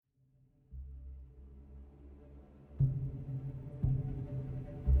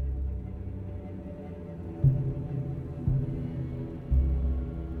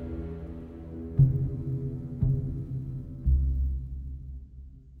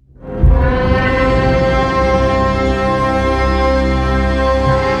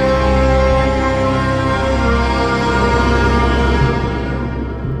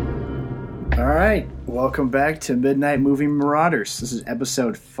welcome back to Midnight Movie Marauders. This is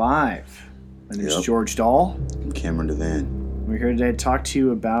episode 5. My name is George Dahl. I'm Cameron DeVan. We're here today to talk to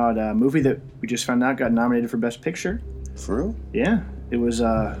you about a movie that we just found out got nominated for Best Picture. For real? Yeah. It was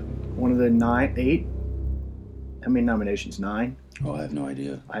one of the 8. How many nominations? 9? Oh, I have no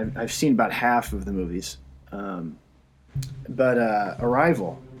idea. I've seen about half of the movies. But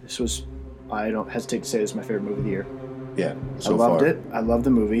Arrival. This was, I don't hesitate to say, this is my favorite movie of the year. Yeah, so far. I loved it. I love the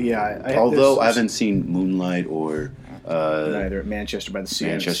movie. Yeah. Although I haven't seen Moonlight or neither Manchester by the Sea.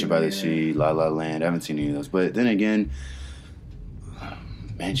 Manchester by the Sea, La La Land. I haven't seen any of those. But then again,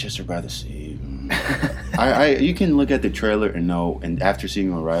 Manchester by the Sea. You can look at the trailer and know, and after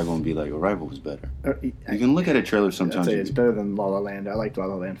seeing Arrival and be like, Arrival was better. You can look at a trailer sometimes. It's better than La La Land. I liked La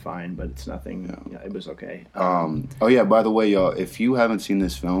La Land fine, but it's nothing. Yeah, it was okay. Oh yeah, by the way, y'all, if you haven't seen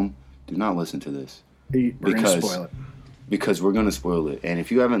this film, do not listen to this. We're going to spoil it. Because we're going to spoil it. And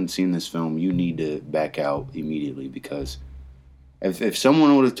if you haven't seen this film, you need to back out immediately, because if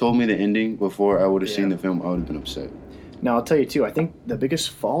someone would have told me the ending before I would have seen the film, I would have been upset. Now, I'll tell you, too, I think the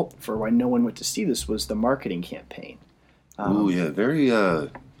biggest fault for why no one went to see this was the marketing campaign. Very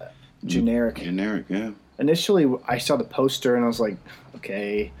generic. Generic, yeah. Initially, I saw the poster and I was like,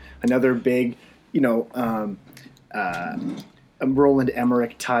 okay, another big, a Roland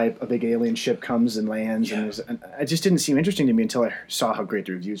Emmerich type, a big alien ship comes and lands, and it just didn't seem interesting to me until I saw how great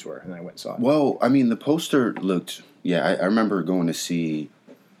the reviews were, and I went and saw it. Well, I mean, the poster looked, I remember going to see,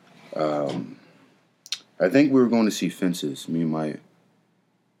 I think we were going to see Fences, me and my...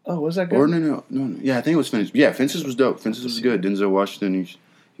 Oh, was that good? Or no. Yeah, I think it was Fences. Yeah, Fences was dope. Fences was good. Denzel Washington,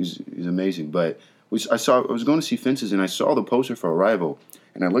 he's amazing. But I was going to see Fences, and I saw the poster for Arrival,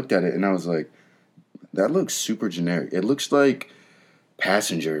 and I looked at it, and I was like, that looks super generic. It looks like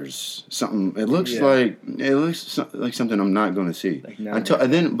Passengers, something. It looks like something I'm not going to see.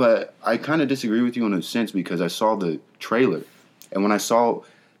 But I kind of disagree with you in a sense, because I saw the trailer, and when I saw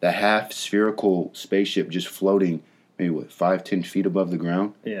the half spherical spaceship just floating, maybe 5-10 feet above the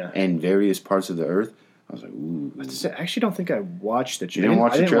ground, and various parts of the Earth, I was like, ooh. I actually don't think I watched the trailer. You didn't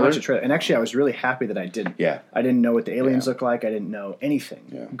watch the trailer? Watch the trailer. And actually, I was really happy that I didn't. Yeah. I didn't know what the aliens looked like. I didn't know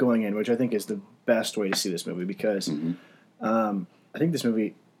anything going in, which I think is the best way to see this movie, because I think this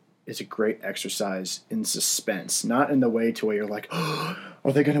movie is a great exercise in suspense. Not in the way to where you're like, oh,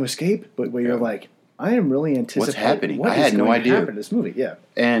 are they going to escape? But where you're like, I am really anticipating what's happening. I had no idea. Happen in this movie,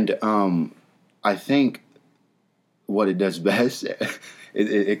 And I think what it does best,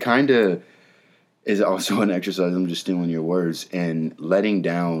 it kind of is also an exercise. I'm just stealing your words, and letting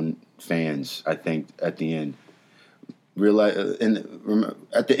down fans. I think at the end,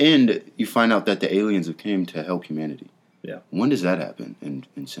 at the end, you find out that the aliens have came to help humanity. Yeah. When does that happen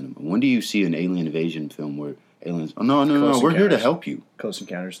in cinema? When do you see an alien invasion film where aliens? Oh no, we're here to help you. Close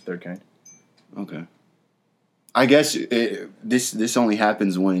Encounters, Third Kind. Okay. I guess this only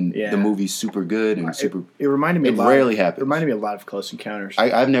happens when the movie's super good and super. It reminded me. It rarely happens. It reminded me a lot of Close Encounters.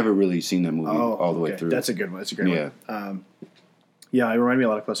 I've never really seen that movie all the way through. That's a good one. That's a great one. It reminded me a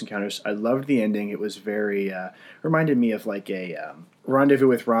lot of Close Encounters. I loved the ending. It was very reminded me of like a Rendezvous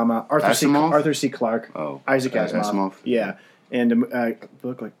with Rama. Arthur C. Clarke. Oh, Isaac Asimov. Yeah, and a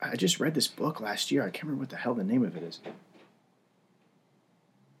book like I just read this book last year. I can't remember what the hell the name of it is.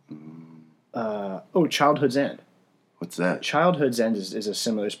 Childhood's End. What's that? Childhood's End is a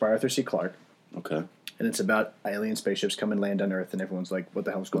similar. It's by Arthur C. Clarke. Okay. And it's about alien spaceships come and land on Earth, and everyone's like, what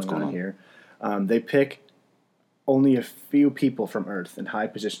the hell's going on here? They pick only a few people from Earth in high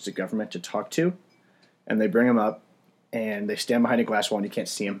positions of government to talk to, and they bring them up, and they stand behind a glass wall, and you can't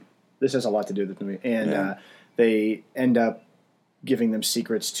see them. This has a lot to do with the movie. And they end up giving them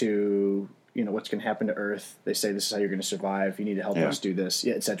secrets to... what's going to happen to Earth. They say, this is how you're going to survive. You need to help us do this,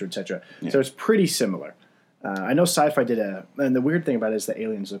 et cetera, et cetera. Yeah. So it's pretty similar. I know Sci-Fi did and the weird thing about it is the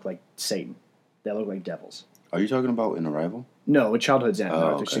aliens look like Satan. They look like devils. Are you talking about in Arrival? No, with Childhood's End,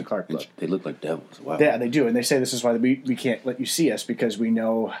 Arthur C. Clarke book. They look like devils. Wow. Yeah, they do. And they say this is why we can't let you see us, because we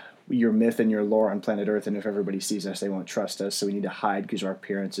know your myth and your lore on planet Earth, and if everybody sees us, they won't trust us, so we need to hide because our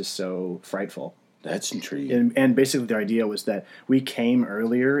appearance is so frightful. That's intriguing. And basically the idea was that we came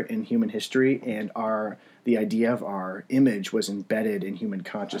earlier in human history, and the idea of our image was embedded in human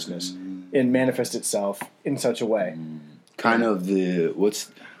consciousness and manifest itself in such a way. Kind of the what's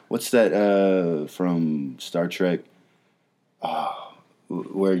that from Star Trek?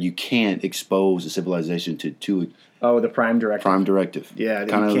 Where you can't expose a civilization to the Prime Directive. Prime Directive. Yeah,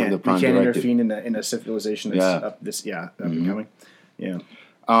 kind of the Prime Directive. You can't intervene in a civilization that's up and coming. Yeah.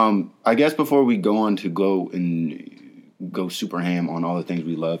 I guess before we go on to go super ham on all the things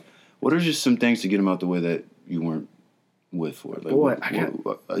we love, what are just some things to get them out the way that you weren't with for? Like, Boy,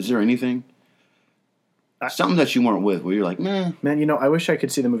 is there anything? something that you weren't with, where you're like, man. Man, I wish I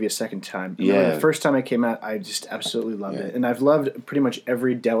could see the movie a second time. Yeah. The first time it came out, I just absolutely loved it. And I've loved pretty much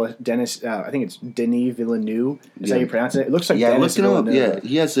every Dennis, I think it's Denis Villeneuve. Is that how you pronounce it? It looks like Dennis Villeneuve.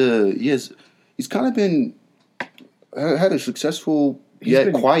 Yeah, he's kind of been, had a successful,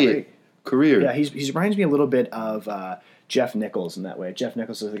 yet quiet career. Yeah, he reminds me a little bit of Jeff Nichols in that way. Jeff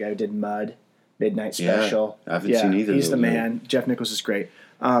Nichols is the guy who did Mud, Midnight Special. I haven't seen either. He's the man. Jeff Nichols is great.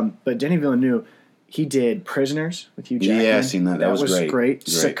 But Denis Villeneuve, he did Prisoners with Hugh Jackman. Yeah, I've seen that. That was great.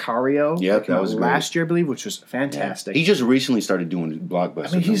 Sicario. That was great. Last year, I believe, which was fantastic. Yeah. He just recently started doing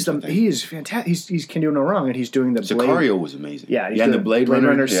blockbusters. I mean, he is fantastic. He can do no wrong, and he's doing the Sicario was amazing. Yeah, and the Blade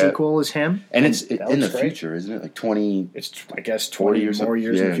Runner sequel is him. And it's in the future, isn't it? Like 20... It's, I guess, 20 or more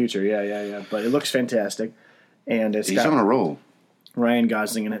years in the future. Yeah. But it looks fantastic. And he's on a roll. Ryan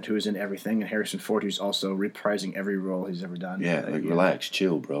Gosling in it, who is in everything, and Harrison Ford, who's also reprising every role he's ever done. Yeah, relax,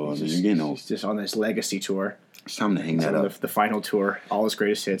 chill, bro. You're getting old. He's just on this legacy tour. It's time to hang that up. The final tour, all his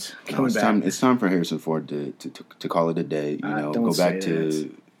greatest hits coming back. It's time for Harrison Ford to call it a day. Go back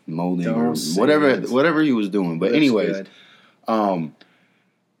to molding or whatever he was doing. But anyways,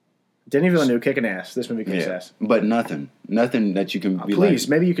 Denis Villeneuve kicking ass. This movie kicks ass. But nothing that you can be please,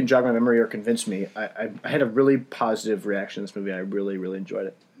 maybe you can jog my memory or convince me. I had a really positive reaction to this movie. I really, really enjoyed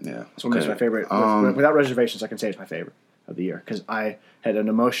it. Yeah. It's one of my favorite. Without reservations, I can say it's my favorite of the year because I had an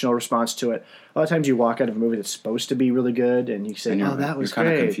emotional response to it. A lot of times you walk out of a movie that's supposed to be really good and you say, "Oh, that was great."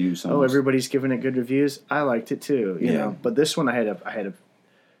 Kind of confused. Almost. Oh, everybody's giving it good reviews. I liked it too. You know, but this one I had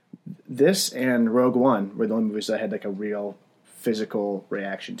this and Rogue One were the only movies that I had like a real physical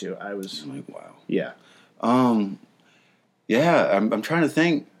reaction to. I was like, wow. Yeah. Yeah, I'm trying to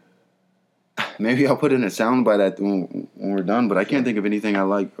think. Maybe I'll put in a soundbite when we're done, but I can't think of anything I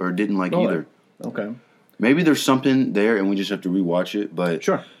like or didn't like either. Okay. Maybe there's something there and we just have to rewatch it, but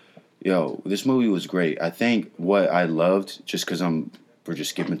sure. This movie was great. I think what I loved, just because we're just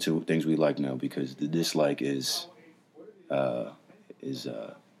skipping to things we like now because the dislike is not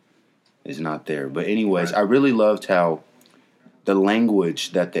there. But anyways, I really loved how the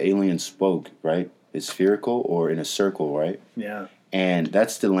language that the aliens spoke, right, is spherical or in a circle, right? Yeah. And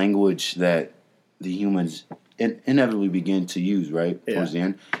that's the language that the humans inevitably begin to use, right, towards the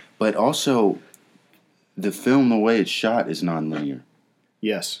end. But also, the film, the way it's shot, is nonlinear.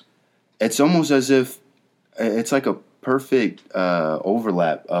 Yes. It's almost as if it's like a perfect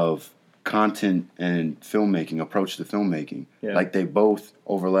overlap of content and filmmaking, approach to filmmaking. Yeah. Like they both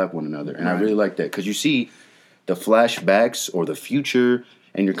overlap one another. And I really like that because you see the flashbacks or the future,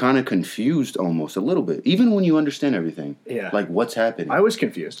 and you're kind of confused almost a little bit, even when you understand everything. Yeah. Like what's happening. I was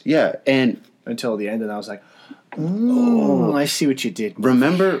confused. Yeah, and until the end, and I was like, "Oh, I see what you did."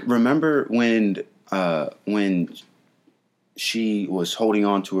 Remember when she was holding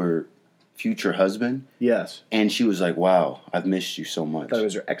on to her future husband? Yes. And she was like, "Wow, I've missed you so much." I thought it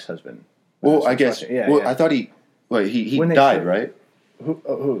was her ex-husband. Well, I guess. I thought he died, right?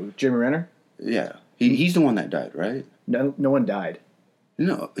 Who? Jeremy Renner? Yeah. He's the one that died, right? No one died.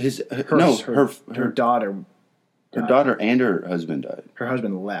 No, her daughter. Her daughter and her husband died. Her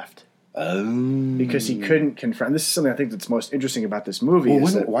husband left. Oh. Because he couldn't confront. This is something I think that's most interesting about this movie.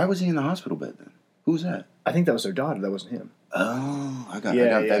 Well, why was he in the hospital bed then? Who was that? I think that was their daughter. That wasn't him. Oh, I got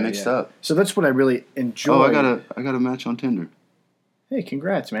that mixed up. So that's what I really enjoy. Oh, I got a match on Tinder. Hey,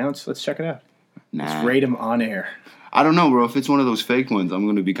 congrats, man. Let's check it out. Nah. Let's rate him on air. I don't know, bro. If it's one of those fake ones, I'm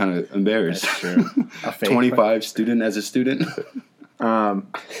going to be kind of embarrassed. That's true. A fake 25 one? Student as a student. No,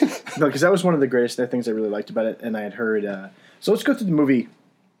 because that was one of the greatest things I really liked about it, and I had heard. So let's go through the movie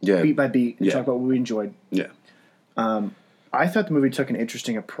beat by beat and talk about what we enjoyed. Yeah. I thought the movie took an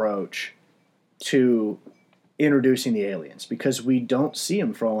interesting approach to introducing the aliens because we don't see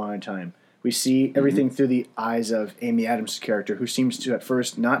them for a long time. We see everything through the eyes of Amy Adams' character, who seems to at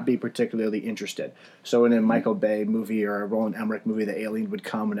first not be particularly interested. So in a Michael Bay movie or a Roland Emmerich movie, the alien would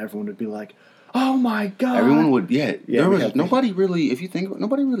come and everyone would be like, "Oh my god!" Everyone would, there was nobody really. If you think,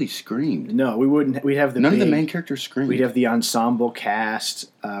 nobody really screamed. No, we wouldn't. We'd have none of the main characters screamed. We'd have the ensemble cast.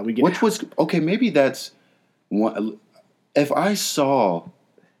 Which was okay. Maybe that's one. If I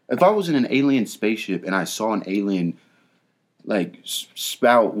was in an alien spaceship and I saw an alien like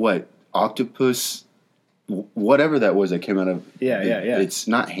spout octopus, whatever that was that came out of it's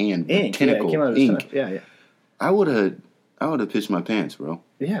not hand, ink. Tentacle, it came out of ink. Yeah. I would have pissed my pants, bro.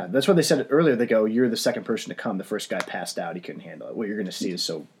 Yeah, that's what they said earlier. They go, "You're the second person to come. The first guy passed out. He couldn't handle it. What you're going to see is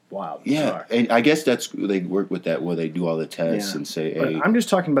so wild." Yeah, and I guess they work with that where they do all the tests and say, "Hey." But I'm just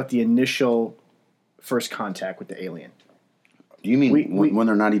talking about the initial first contact with the alien. Do you mean when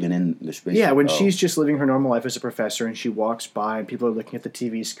they're not even in the spaceship? Yeah, when she's just living her normal life as a professor and she walks by and people are looking at the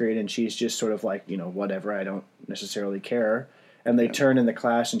TV screen and she's just sort of like, whatever, I don't necessarily care. And they turn in the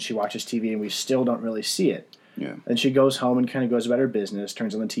class and she watches TV and we still don't really see it. Yeah. And she goes home and kind of goes about her business,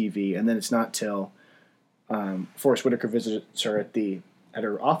 turns on the TV, and then it's not till Forrest Whitaker visits her at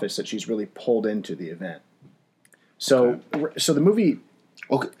her office that she's really pulled into the event. So the movie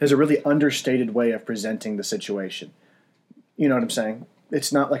has a really understated way of presenting the situation. You know what I'm saying?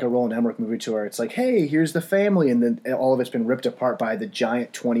 It's not like a Roland Emmerich movie to where it's like, hey, here's the family, and then all of it's been ripped apart by the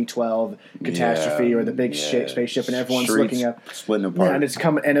giant 2012 catastrophe or the big spaceship, and everyone's looking up, splitting apart, and it's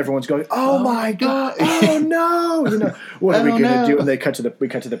coming, and everyone's going, oh my god, oh no, what are we gonna do? And we cut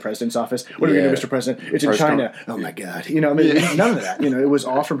to the president's office. What are we gonna do, Mr. President? It's in China. Oh my god, none of that. It was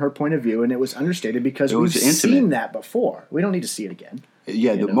all from her point of view, and it was understated because we've seen that before. We don't need to see it again.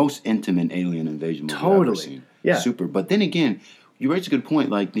 Yeah, the most intimate alien invasion movie I've ever seen. Yeah, super. But then again, you raise a good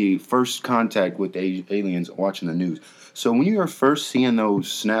point, like the first contact with aliens watching the news. So when you're first seeing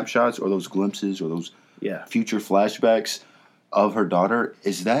those snapshots or those glimpses or those future flashbacks of her daughter,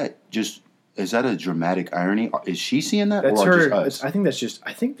 is that a dramatic irony? Is she seeing that? That's or her. Just us? I think that's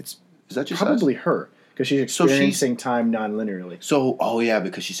is that just probably us? Her. Because she's experiencing time non-linearly. So,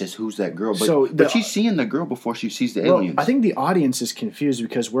 because she says, who's that girl? But she's seeing the girl before she sees the aliens. I think the audience is confused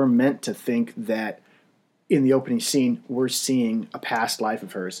because we're meant to think that in the opening scene, we're seeing a past life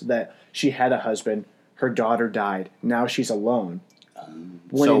of hers, that she had a husband, her daughter died, now she's alone.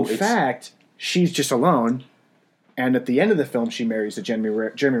 When in fact, she's just alone, and at the end of the film, she marries the Jeremy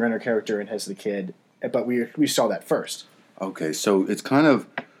Renner character and has the kid, but we saw that first. Okay, so it's kind of...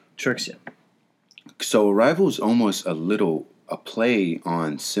 tricks you. So Arrival is almost a play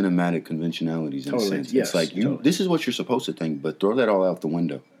on cinematic conventionalities in a sense. Yes, it's like, this is what you're supposed to think, but throw that all out the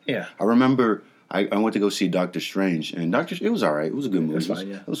window. Yeah. I remember... I went to go see Doctor Strange, and it was all right. It was a good movie. It was fine,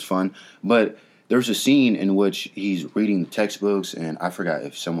 yeah. It was fun. But there's a scene in which he's reading the textbooks, and I forgot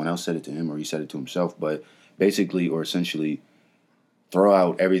if someone else said it to him or he said it to himself, but basically or essentially throw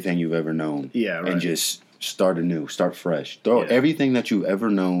out everything you've ever known and just start anew, start fresh. Throw everything that you've ever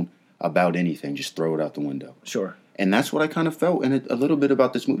known about anything, just throw it out the window. Sure. And that's what I kind of felt in a little bit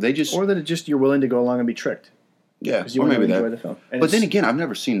about this movie. Or that you're willing to go along and be tricked. Yeah, because you want to enjoy the film. But then again, I've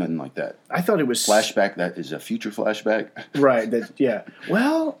never seen nothing like that. I thought it was flashback. That is a future flashback, right?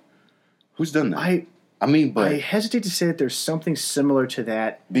 Well, who's done that? I hesitate to say that there's something similar to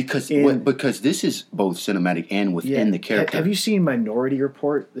that because this is both cinematic and within the character. Have you seen Minority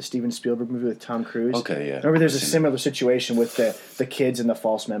Report, the Steven Spielberg movie with Tom Cruise? Okay, yeah. Remember, there's a similar situation with the kids and the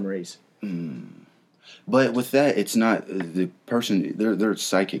false memories. But with that, it's not the person. They're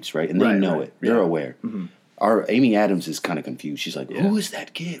psychics, right? And they know it. They're aware. Mm-hmm. Our Amy Adams is kind of confused. She's like, who is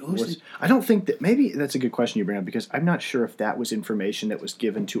that kid? I don't think that... Maybe that's a good question you bring up because I'm not sure if that was information that was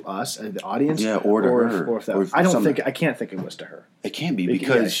given to us, the audience. Yeah, or to her. Or if that, I can't think it was to her. It can't be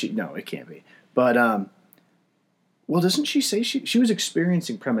because... no, it can't be. But, doesn't she say she was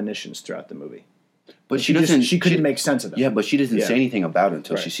experiencing premonitions throughout the movie? But she couldn't make sense of them. Yeah, but she doesn't say anything about it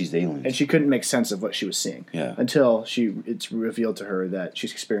until she sees the aliens. And she couldn't make sense of what she was seeing. Yeah. Until it's revealed to her that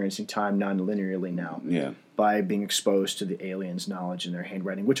she's experiencing time non-linearly now. Yeah. By being exposed to the aliens' knowledge and their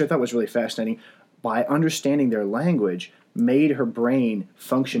handwriting, which I thought was really fascinating. By understanding their language, made her brain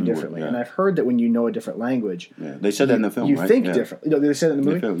function differently. Yeah. And I've heard that when you know a different language... Yeah. They said that in the film, you right? think differently. They said that in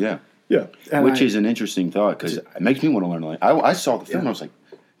the movie? Yeah. Which is an interesting thought because it makes me want to learn a language. I saw the film and I was like,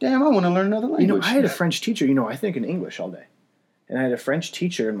 damn, I want to learn another language. I had a French teacher. I think in English all day. And I had a French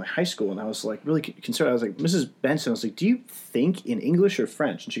teacher in my high school, and I was like really concerned. I was like, Mrs. Benson, I was like, do you think in English or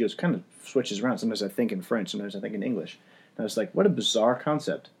French? And she goes, kind of switches around. Sometimes I think in French, sometimes I think in English. And I was like, what a bizarre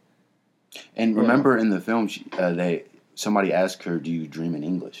concept. And remember in the film, somebody asked her, do you dream in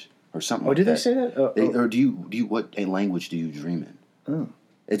English? Or something like that. Oh, did they say that? Or do you what language do you dream in? Oh.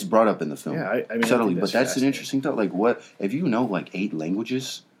 It's brought up in the film. Yeah, I mean, subtly, but that's an interesting thought. Like, what if you know like 8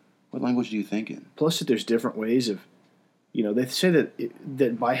 languages? What language do you think in? Plus, that there's different ways of, they say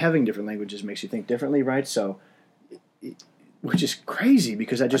that by having different languages makes you think differently, right? So, which is crazy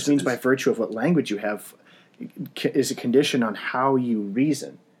because that just means by virtue of what language you have is a condition on how you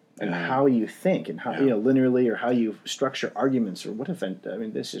reason and how you think and how linearly or how you structure arguments or what event. I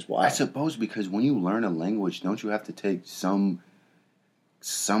mean, this is why. I suppose because when you learn a language, don't you have to take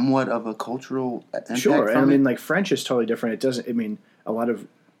somewhat of a cultural impact Sure, and from I mean, it? like French is totally different. It doesn't. I mean, a lot of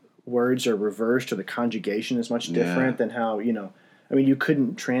words are reversed, or the conjugation is much different than how I mean, you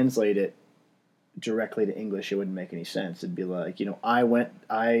couldn't translate it directly to English. It wouldn't make any sense. It'd be like I went,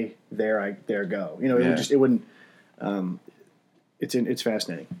 there go. It wouldn't. It's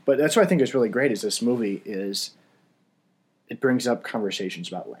fascinating, but that's what I think is really great. Is this movie is it brings up conversations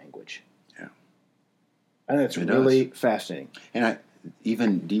about language. Yeah. I think that's really fascinating. And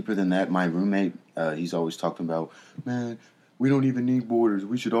even deeper than that, my roommate, he's always talking about, man, we don't even need borders.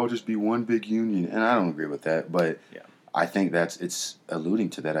 We should all just be one big union. And I don't agree with that, but I think it's alluding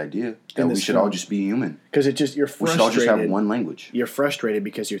to that idea that we should all just be human. Because you're frustrated. We should all just have one language. You're frustrated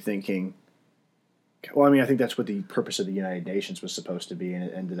because you're thinking, well, I mean, I think that's what the purpose of the United Nations was supposed to be, and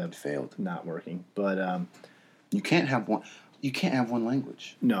it ended up not working. But you can't have one. You can't have one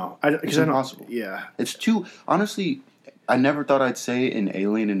language. No, it's impossible. Yeah, it's too. Honestly, I never thought I'd say an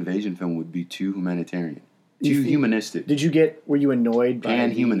alien invasion film would be too humanitarian, too humanistic. Were you annoyed by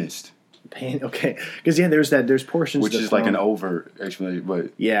pan-humanist? Okay, because there's portions which of the is film, like an over explanation,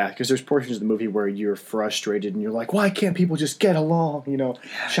 but because there's portions of the movie where you're frustrated and you're like, why can't people just get along?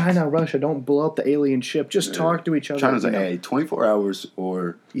 China, Russia, don't blow up the alien ship. Just talk to each other. China's like, hey, 24 hours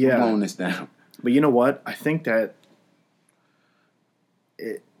or we're blowing this down. But you know what? I think that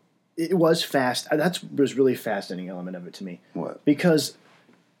it was fast. That was really fascinating element of it to me. What? Because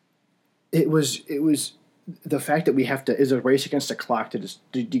it was the fact that we have to is a race against the clock to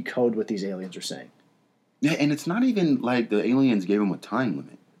decode what these aliens are saying. Yeah, and it's not even like the aliens gave them a time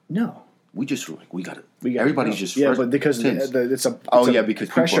limit. No. We just were like, we got to. Everybody's just but because it's a because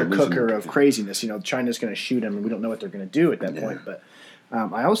pressure cooker of craziness. China's going to shoot them, and we don't know what they're going to do at that point. But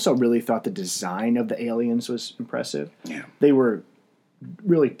I also really thought the design of the aliens was impressive. Yeah, they were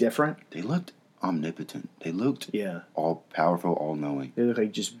really different. They looked omnipotent. They looked all powerful, all knowing. They looked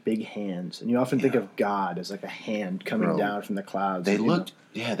like just big hands, and you often think of God as like a hand coming down from the clouds. They looked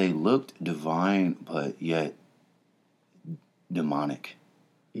divine, but yet demonic.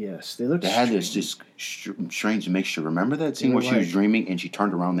 Yes, they looked. They had this just strange mixture. Remember that scene where she was dreaming and she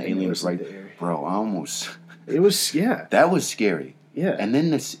turned around, the alien was like, "Bro, I almost." It was That was scary. Yeah. And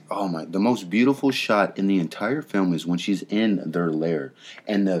then the most beautiful shot in the entire film is when she's in their lair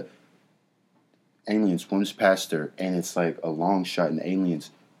and the alien swims past her, and it's like a long shot, and the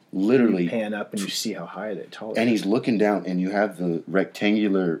aliens literally pan up and you see how high they're tall. And he's looking down, and you have the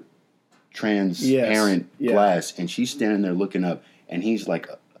rectangular transparent glass, and she's standing there looking up, and he's like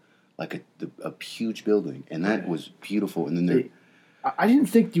a huge building, and that was beautiful. And then I didn't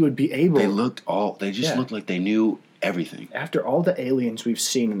think you would be able. They just looked like they knew everything. After all the aliens we've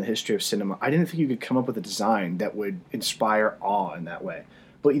seen in the history of cinema, I didn't think you could come up with a design that would inspire awe in that way.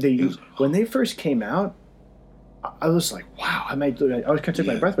 But when they first came out, I was like, wow! I was kind of took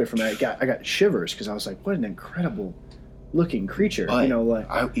my breath away from it. I got shivers because I was like, what an incredible looking creature. But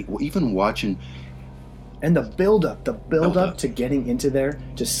even watching. And the build up to getting into there,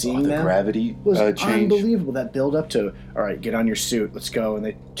 to seeing them, gravity was change. Unbelievable. That build up to, all right, get on your suit, let's go, and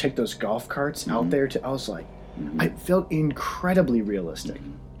they take those golf carts out there. I was like, I felt incredibly realistic.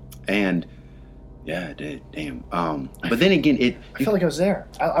 And yeah, it did. Damn. But then again, I felt like I was there.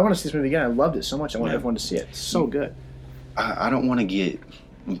 I want to see this movie again. I loved it so much. I want everyone to see it. It's so good. I don't want to get,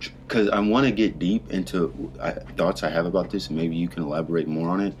 because I want to get deep into thoughts I have about this, and maybe you can elaborate more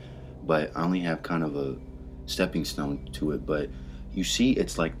on it. But I only have kind of a stepping stone to it. But you see,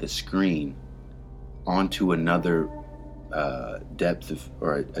 it's like the screen onto another depth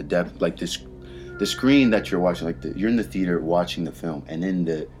like this. The screen that you're watching, you're in the theater watching the film, and then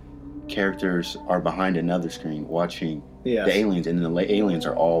the characters are behind another screen watching the aliens, and then the aliens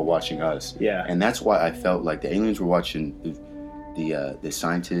are all watching us. Yeah. And that's why I felt like the aliens were watching the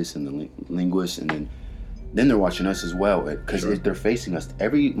scientists and the linguists, and then they're watching us as well, because they're facing us.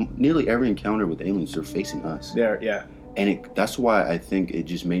 Nearly every encounter with aliens, they're facing us. And that's why I think it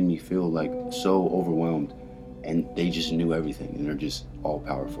just made me feel like so overwhelmed, and they just knew everything, and they're just all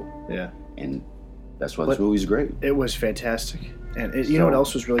powerful. Yeah. And that's why this movie's great. It was fantastic. And you know what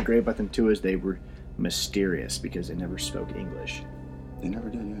else was really great about them too is they were mysterious because they never spoke English. They never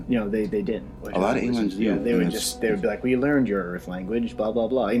did, they didn't. A lot of aliens do. They would be like, we learned your Earth language, blah, blah,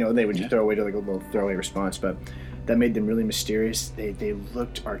 blah. They would just throw away a little throwaway response, but that made them really mysterious. They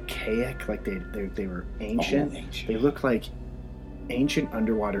looked archaic, like they were ancient. They looked like ancient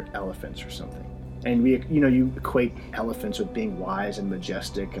underwater elephants or something. And you equate elephants with being wise and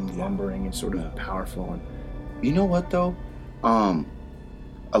majestic and lumbering and sort of powerful. And you know what though?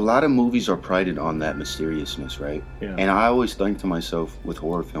 A lot of movies are prided on that mysteriousness, right? Yeah. And I always think to myself with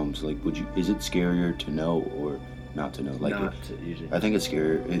horror films, like, is it scarier to know or not to know? Like, I think it's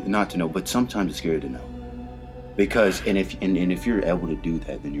scarier not to know, but sometimes it's scarier to know. Because if you're able to do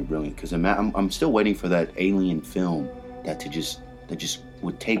that, then you're brilliant. Because I'm still waiting for that alien film that just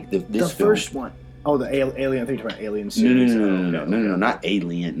would take this film. First one. Oh, the Alien. I think you're talking about Alien series. No, not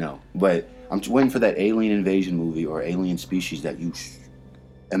Alien. No, but I'm waiting for that alien invasion movie or alien species that you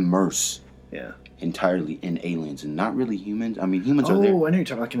immerse entirely in aliens and not really humans. I mean, humans are there. Oh, I know you're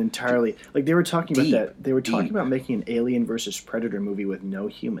talking like an entirely like they were talking Deep, about that. They were talking deep. about making an Alien versus Predator movie with no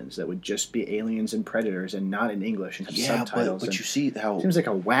humans that would just be aliens and predators and not in English and have subtitles. But you see how seems like a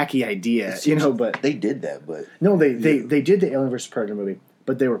wacky idea, But they did that. But no, they did the Alien versus Predator movie,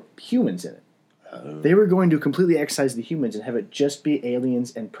 but they were humans in it. They were going to completely excise the humans and have it just be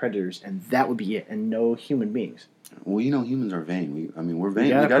aliens and predators, and that would be it, and no human beings. Well, humans are vain. We're vain.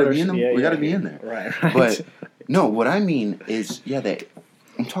 We got to be in them. We got to be in there. Right. But no, what I mean is, that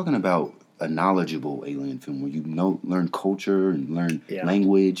I'm talking about a knowledgeable alien film where you learn culture and learn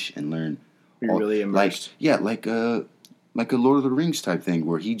language and learn. You're really immersed. Like a Lord of the Rings type thing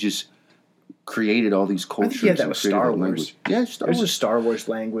where he just created all these cultures. Yeah, that was Star Wars. Yeah, Star Wars. There's a Star Wars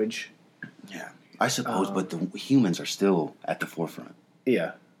language. Yeah, I suppose, but the humans are still at the forefront.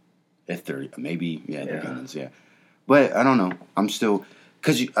 Yeah. If they're maybe, they're humans, But I don't know. I'm still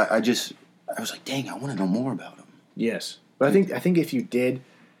because I was like, dang, I want to know more about them. Yes, but I think if you did,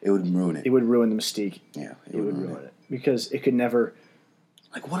 it would ruin it. It would ruin the mystique. Yeah, it would ruin it because it could never.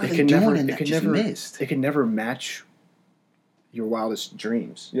 Like, what are they doing in that just missed? It could never match your wildest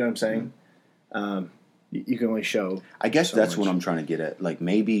dreams. You know what I'm saying? Mm-hmm. You can only show. I guess that's what I'm trying to get at. Like,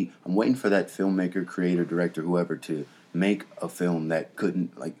 maybe I'm waiting for that filmmaker, creator, director, whoever to make a film that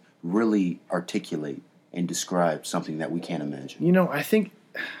couldn't like really articulate and describe something that we can't imagine. I think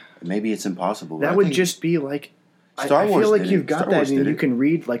maybe it's impossible. That would just be like Star Wars. I feel like you've got that, and you can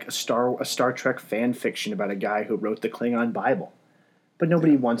read like a Star Trek fan fiction about a guy who wrote the Klingon Bible, but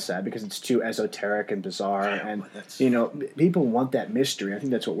nobody wants that because it's too esoteric and bizarre, and people want that mystery. I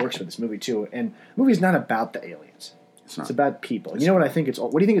think that's what works for this movie too. And the movie's not about the aliens. It's about people. You know what I think it's?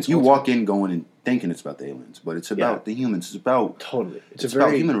 What do you think it's? You walk in going and thinking it's about the aliens, but it's about the humans. It's about totally. It's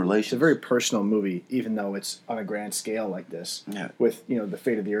about human relations. It's a very personal movie, even though it's on a grand scale like this. Yeah. With the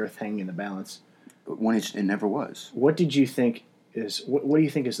fate of the Earth hanging in the balance. But when it never was. What did you think is? What do you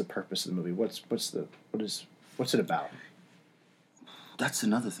think is the purpose of the movie? What's it about? That's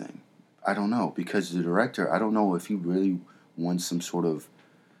another thing. I don't know because the director. I don't know if he really wants some sort of.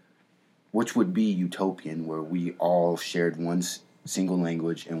 Which would be utopian, where we all shared one single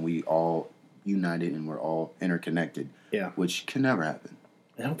language and we all united and we're all interconnected. Yeah. Which can never happen.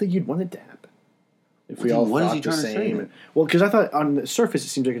 I don't think you'd want it to happen. If we all thought the same. Well, because I thought on the surface it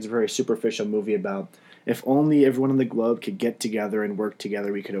seems like it's a very superficial movie about if only everyone on the globe could get together and work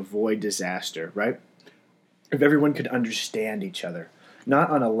together, we could avoid disaster, right? If everyone could understand each other.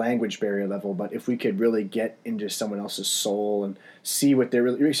 Not on a language barrier level, but if we could really get into someone else's soul and see what they're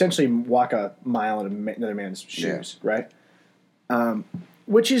really... Essentially walk a mile in another man's shoes, right?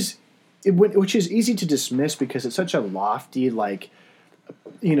 Which is easy to dismiss because it's such a lofty,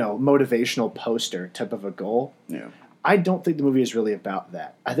 motivational poster type of a goal. Yeah. I don't think the movie is really about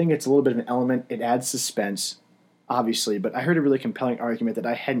that. I think it's a little bit of an element. It adds suspense, obviously, but I heard a really compelling argument that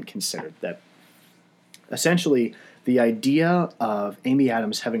I hadn't considered, that essentially... the idea of Amy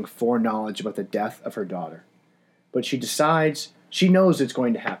Adams having foreknowledge about the death of her daughter. But she knows it's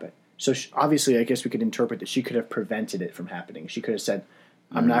going to happen. So obviously, I guess we could interpret that she could have prevented it from happening. She could have said,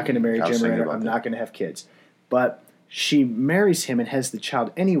 I'm not going to marry Jim Renner, I'm not going to have kids. But she marries him and has the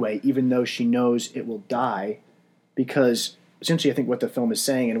child anyway, even though she knows it will die, because essentially I think what the film is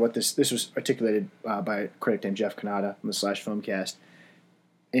saying, and what this was articulated by a critic named Jeff Kanata on the Slash Filmcast,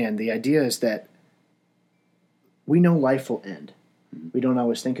 and the idea is that we know life will end. Mm-hmm. We don't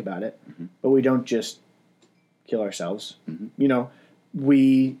always think about it, but we don't just kill ourselves.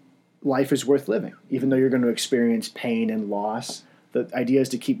 Mm-hmm. Life is worth living, even though you're going to experience pain and loss. The idea is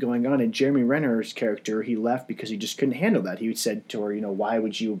to keep going on. And Jeremy Renner's character, he left because he just couldn't handle that. He said to her, why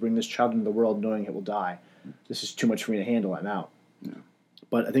would you bring this child into the world knowing it will die? This is too much for me to handle. I'm out. Yeah.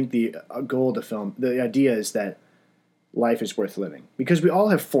 But I think the goal of the film, the idea is that life is worth living. Because we all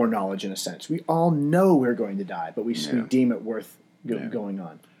have foreknowledge in a sense. We all know we're going to die, but we deem it worth going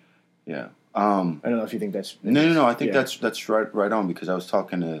on. Yeah. I don't know if you think that's... No. I think that's right on, because I was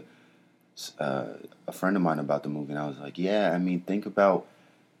talking to a friend of mine about the movie, and I was like, think about...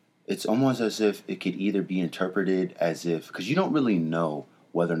 It's almost as if it could either be interpreted as if... Because you don't really know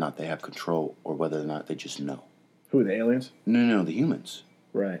whether or not they have control or whether or not they just know. Who, the aliens? No, the humans.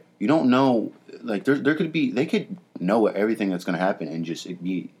 Right. You don't know, like, there could be, they could know everything that's going to happen and just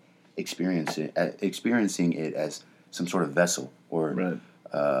be experiencing it as some sort of vessel or,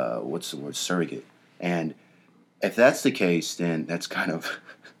 what's the word, surrogate. And if that's the case, then that's kind of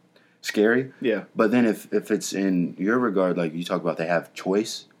scary. Yeah. But then if it's in your regard, like you talk about, they have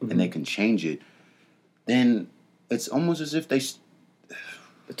choice and they can change it, then it's almost as if they...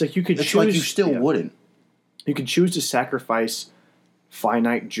 It's like you could choose... It's like you still wouldn't. You could choose to sacrifice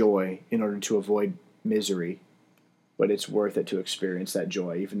finite joy in order to avoid misery, but it's worth it to experience that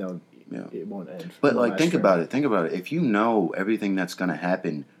joy, even though it won't end. But like, think about it. Think about it. If you know everything that's going to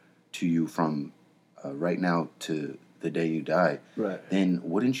happen to you from right now to the day you die, right, then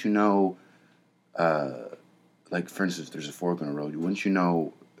wouldn't you know? Like, for instance, there's a fork on a road. Wouldn't you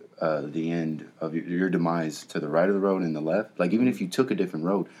know the end of your demise to the right of the road and the left? Like, even if you took a different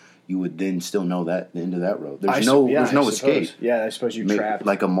road, you would then still know that the end of that road. There's no escape. Yeah, I suppose you're trapped.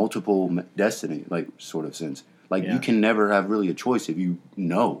 Like a multiple destiny, like sort of sense. Like you can never have really a choice if you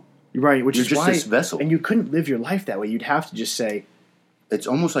know. Right, which you're is just why, this vessel, and you couldn't live your life that way. You'd have to just say, it's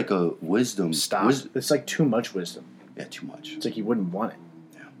almost like a wisdom. Stop. It's like too much wisdom. Yeah, too much. It's like you wouldn't want it.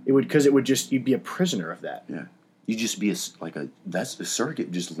 Yeah. It would, because it would just, you'd be a prisoner of that. Yeah. You'd just be that's a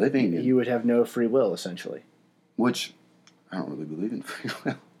surrogate, just living. You would have no free will, essentially. Which, I don't really believe in free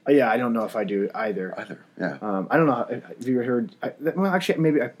will. Yeah, I don't know if I do either. Yeah. I don't know. Have you ever heard? Well, actually,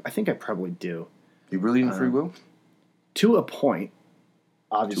 maybe I think I probably do. You believe in free will? To a point,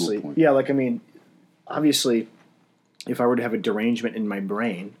 obviously. To a point. Yeah, like, I mean, obviously, if I were to have a derangement in my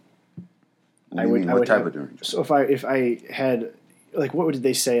brain, I would have a derangement? So if I had, like, what did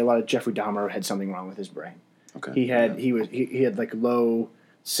they say? A lot of Jeffrey Dahmer had something wrong with his brain. Okay. He had like low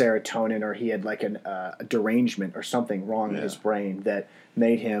serotonin, or he had like a derangement or something wrong in his brain that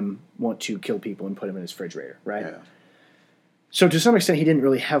made him want to kill people and put him in his refrigerator, right? Yeah. So to some extent, he didn't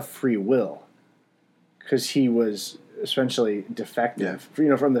really have free will because he was essentially defective.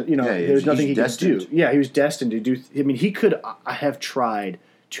 Yeah. From the there's nothing he could do. Yeah, he was destined to do. I mean, he could have tried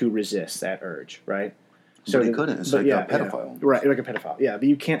to resist that urge, right? So but he couldn't. It's like a pedophile, right? Like a pedophile. Yeah, but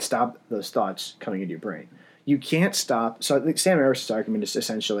you can't stop those thoughts coming into your brain. You can't stop. So I think Sam Harris's argument is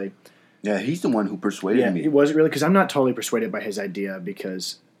essentially. Yeah, he's the one who persuaded me. It wasn't really, because I'm not totally persuaded by his idea,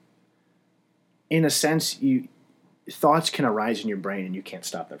 because in a sense, thoughts can arise in your brain and you can't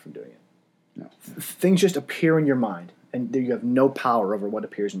stop them from doing it. No. Things just appear in your mind and you have no power over what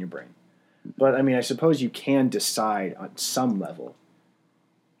appears in your brain. But I mean, I suppose you can decide on some level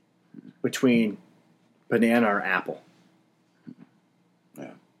between banana or apple.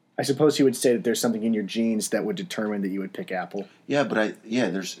 I suppose he would say that there's something in your genes that would determine that you would pick apple. Yeah, but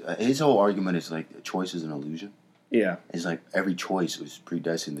there's his whole argument is like choice is an illusion. Yeah, it's like every choice is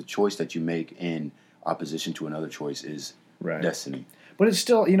predestined. The choice that you make in opposition to another choice is destiny. But it's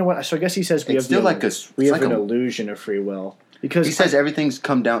still, you know what? So I guess he says we have an illusion of free will, because he says everything's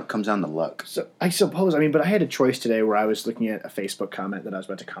comes down to luck. So I suppose, but I had a choice today where I was looking at a Facebook comment that I was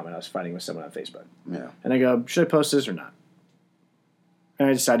about to comment. I was fighting with someone on Facebook. Yeah, and I go, should I post this or not? And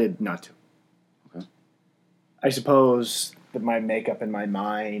I decided not to. Okay. I suppose that my makeup in my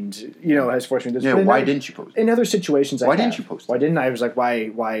mind, has forced me to. Yeah, why didn't you post it? In other situations, why didn't you post it? Why didn't I? I was like, why?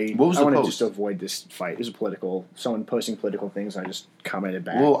 What was I the wanted post? just to avoid this fight. It was someone posting political things, and I just commented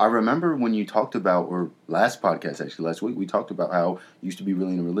back. Well, I remember when you talked about, or last week, we talked about how you used to be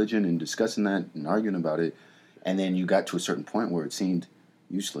really into religion and discussing that and arguing about it, and then you got to a certain point where it seemed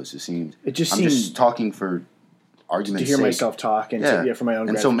useless. I'm just talking for argument's to hear sake. Myself talk and for my own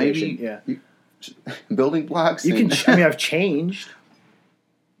and so maybe building blocks. I've changed.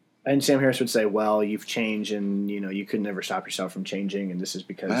 And Sam Harris would say, "Well, you've changed, and you could never stop yourself from changing, and this is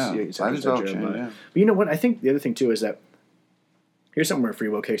because But you know what? I think the other thing too is that here's something where free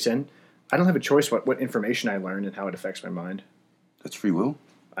will kicks in. I don't have a choice what information I learn and how it affects my mind. That's free will.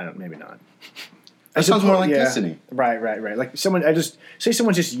 Maybe not. That sounds more like destiny. Right. Like someone's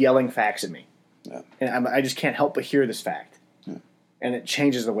just yelling facts at me. Yeah. And I just can't help but hear this fact. Yeah. And it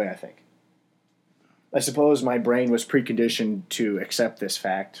changes the way I think. I suppose my brain was preconditioned to accept this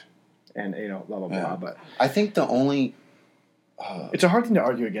fact and, blah, blah, blah. But I think the only... it's a hard thing to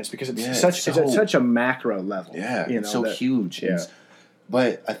argue against because it's at such a macro level. Yeah, it's so huge. Yeah.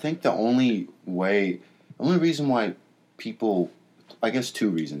 But I think the only reason why people... I guess two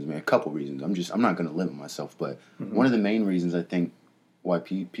reasons, a couple reasons. I'm not going to limit myself, but one of the main reasons I think why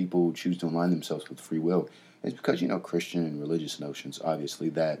people choose to align themselves with free will is because, Christian and religious notions, obviously,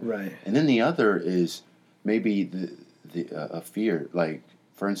 that. Right. And then the other is maybe a fear. Like,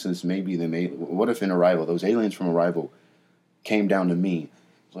 for instance, maybe what if in Arrival, those aliens from Arrival came down to me.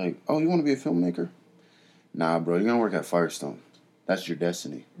 It's like, oh, you want to be a filmmaker? Nah, bro, you're going to work at Firestone. That's your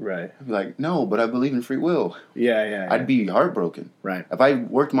destiny. Right. I'd be like, no, but I believe in free will. Yeah. I'd be heartbroken. Right. If I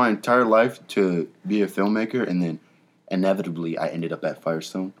worked my entire life to be a filmmaker and then inevitably I ended up at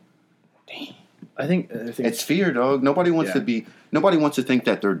Firestone, dang. I think it's fear, dog. Nobody wants to think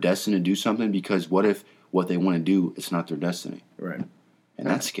that they're destined to do something, because what if what they want to do is not their destiny? Right. And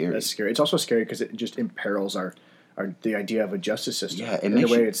that's scary. That's scary. It's also scary because it just imperils the idea of a justice system. Yeah, and the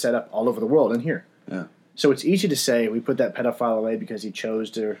way it's set up all over the world and here. Yeah. So it's easy to say we put that pedophile away because he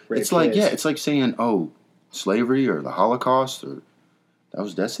chose to rape It's like, kids. it's like saying, oh, slavery or the Holocaust or that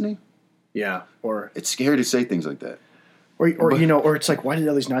was destiny. Yeah, or It's scary to say things like that. or it's like, why did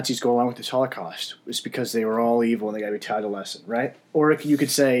all these Nazis go along with this Holocaust? It's because they were all evil and they got to be taught a lesson, right? Or you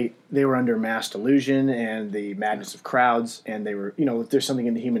could say they were under mass delusion and the madness of crowds, and they were, if there's something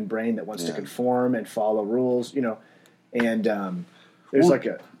in the human brain that wants to conform and follow rules, and there's like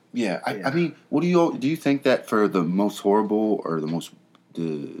a... Yeah, I mean, what do you think that for the most horrible or the most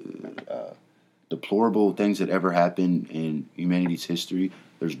deplorable things that ever happened in humanity's history,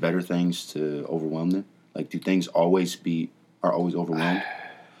 there's better things to overwhelm them? Like, do things are always overwhelmed?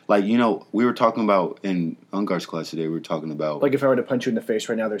 Like, we were talking about in Ungar's class today, we were talking about... Like, if I were to punch you in the face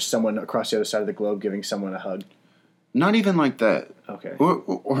right now, there's someone across the other side of the globe giving someone a hug. Not even like that. Okay.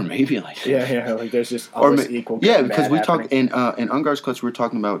 Or maybe like that. Yeah, like there's just always equal. Yeah, because we talked in Ungar's class, we were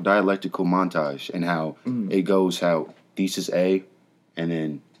talking about dialectical montage and how it goes how thesis A and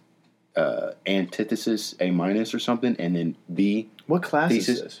then antithesis A minus or something, and then B. What class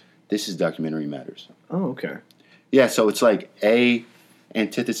thesis. is this? This is documentary matters. Oh, okay. Yeah, so it's like A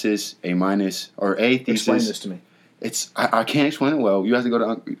antithesis, A minus, or A thesis. Explain this to me. I can't explain it well. You have to go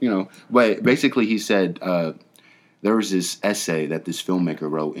to But basically, he said there was this essay that this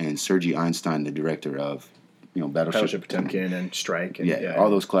filmmaker wrote, and Sergei Einstein, the director of Battleship Potemkin and Strike, and all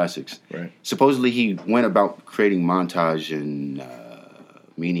those classics. Right. Supposedly, he went about creating montage and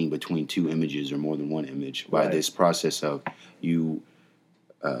meaning between two images or more than one image by this process of you.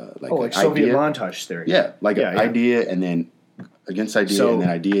 Like Soviet idea. montage theory. Yeah, like an idea and then against idea and then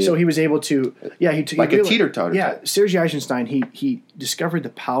idea. So he was able to, a teeter-totter. Yeah, Sergei Eisenstein, he discovered the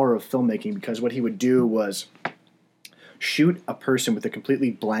power of filmmaking because what he would do was shoot a person with a completely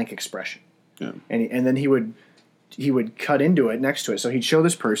blank expression. Yeah. And then he would cut into it next to it. So he'd show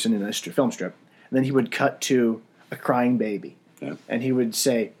this person in a film strip, and then he would cut to a crying baby. Yeah. And he would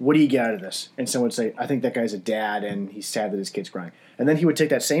say, "What do you get out of this?" And someone would say, "I think that guy's a dad, and he's sad that his kid's crying." And then he would take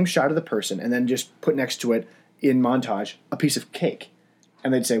that same shot of the person and then just put next to it in montage a piece of cake,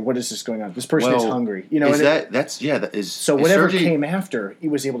 and they'd say, "What is this going on? This person is hungry." That is. So whatever came after, he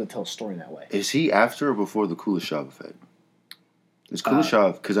was able to tell a story that way. Is he after or before the Kuleshov effect? It's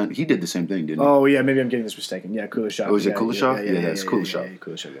Kuleshov because he did the same thing, didn't he? Oh yeah, maybe I'm getting this mistaken. Yeah, Kuleshov. Oh, is it Kuleshov? Yeah, it's Kuleshov.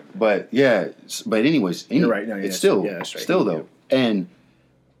 Kuleshov. But anyways, you're right. No, it's still though, and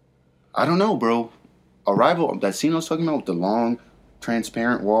I don't know, bro. Arrival, that scene I was talking about with the long,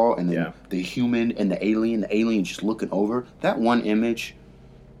 transparent wall, and then the human and the alien just looking over that one image,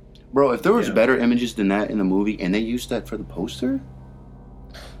 bro. If there was better images than that in the movie, and they used that for the poster,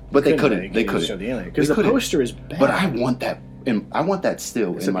 but they couldn't. They couldn't show the alien because the poster is bad. But I want that. I want that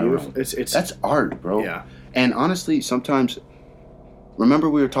still in my room. That's art, bro. Yeah. And honestly, sometimes, remember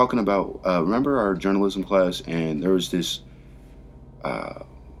we were talking about, remember our journalism class, and there was this, there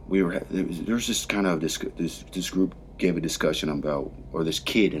was this kind of, this group gave a discussion about, or this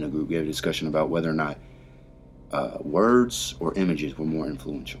kid in a group gave a discussion about whether or not words or images were more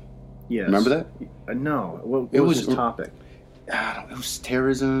influential. Yes. Remember that? No. What was the topic? It was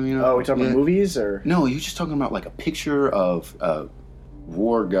terrorism, Oh, we talking about movies or? No, he was just talking about like a picture of a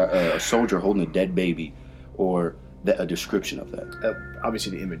war guy, a soldier holding a dead baby, or a description of that.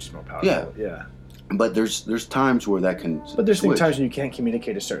 Obviously, the image is more powerful. Yeah. But there's times where that can. But there's times when you can't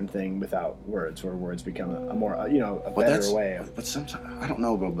communicate a certain thing without words, where words become a more a better way. But sometimes I don't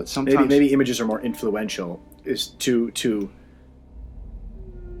know, bro. But sometimes maybe images are more influential. Is to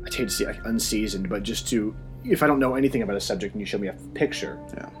I hate to say like unseasoned, but just to. If I don't know anything about a subject and you show me a picture,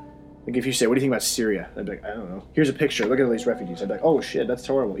 like if you say, "What do you think about Syria?" I'd be like, "I don't know. Here's a picture. Look at all these refugees." I'd be like, "Oh shit, that's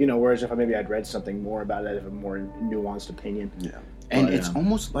horrible." Whereas if I'd read something more about it, I'd have a more nuanced opinion. Yeah, and it's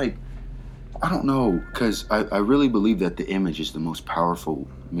almost like I don't know because I really believe that the image is the most powerful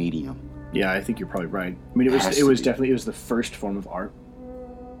medium. Yeah, I think you're probably right. I mean, it was definitely the first form of art.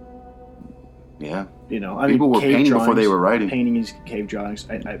 Yeah. People were painting before they were writing. Painting is cave drawings.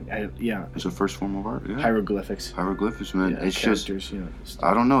 Yeah. It's the first form of art. Yeah. Hieroglyphics. Hieroglyphics, man. Yeah, it's just.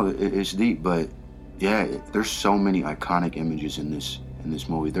 I don't know. It's deep, but yeah, there's so many iconic images in this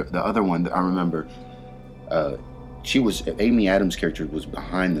movie. The other one that I remember, Amy Adams' character was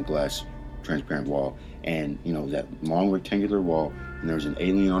behind the glass transparent wall, and that long rectangular wall, and there was an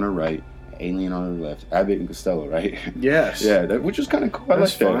alien on her right. Alien on her left, Abbott and Costello, right? Yes. Yeah, which was kind of cool.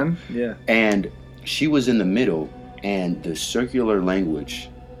 That's fun. Yeah. And she was in the middle, and the circular language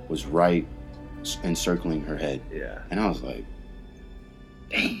was right encircling her head. Yeah. And I was like,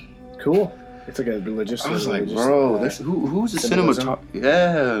 dang. Cool. It's like a religious. I was like, bro, who's the cinematographer?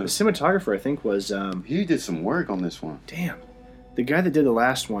 Yeah. The cinematographer, I think, was. He did some work on this one. Damn. The guy that did the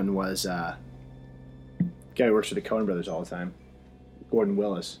last one was. guy who works for the Coen brothers all the time. Gordon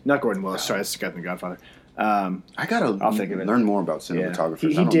Willis. Not Gordon Willis. Sorry, that's the guy from The Godfather. I gotta I'll think of it. learn more about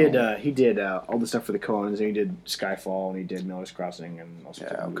cinematographers. He did all the stuff for the Coens, and he did Skyfall, and he did Miller's Crossing, and all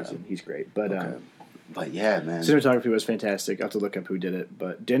sorts of movies, and he's great. But yeah, man, cinematography was fantastic. I'll have to look up who did it.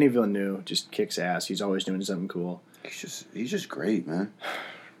 But Denis Villeneuve just kicks ass. He's always doing something cool. He's just great, man.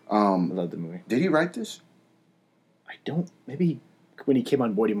 I love the movie. Did he write this? I don't. Maybe when he came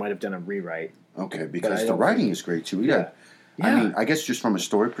on board, he might have done a rewrite. Okay, because the writing is great too. Yeah. I mean, I guess just from a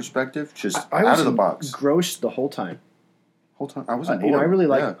story perspective, just I out of the box. Grossed the whole time. I wasn't bored. I really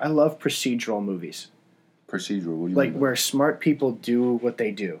like. Yeah. I love procedural movies. Procedural, what do you like mean where smart people do what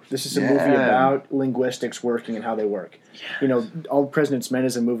they do. This is a movie about linguistics working and how they work. Yeah. All President's Men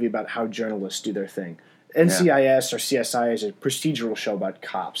is a movie about how journalists do their thing. NCIS or CSI is a procedural show about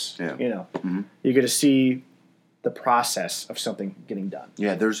cops. Yeah. You get to see the process of something getting done.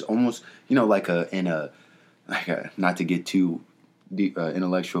 Yeah, there's almost like not to get too deep,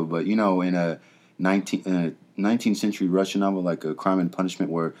 intellectual, but in a 19th century Russian novel like a Crime and Punishment,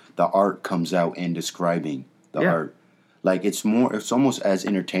 where the art comes out in describing the art. Like it's almost as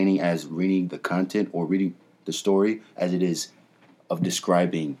entertaining as reading the content or reading the story as it is of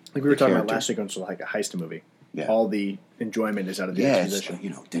describing. Like we were talking about last week on like a heist movie. Yeah. All the enjoyment is out of the exposition.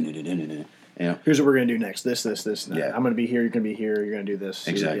 Here's what we're going to do next. This, and that. Yeah. I'm going to be here. You're going to be here. You're going to do this.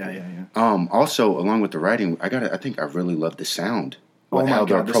 Exactly. Yeah. Also, along with the writing, I think I really love the sound. Oh my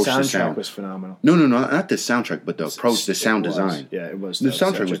God, the soundtrack was phenomenal. No, not the soundtrack, but the approach, the sound design. Yeah, it was. The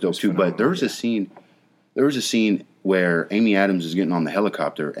soundtrack was dope too. But there was a scene where Amy Adams is getting on the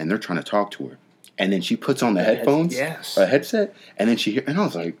helicopter and they're trying to talk to her, and then she puts on the headphones, a headset, and then and I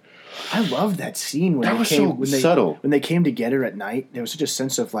was like, I love that scene when subtle. When they came together at night, there was such a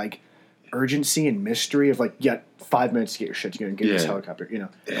sense of like urgency and mystery of like, 5 minutes to get your shit together and get this helicopter,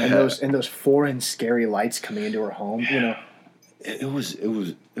 and those foreign scary lights coming into her home, It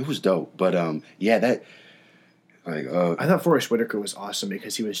was dope, but that I thought Forrest Whitaker was awesome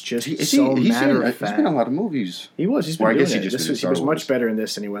because he was just matter of fact. He's been in a lot of movies. He was. He's been doing it. He was much better in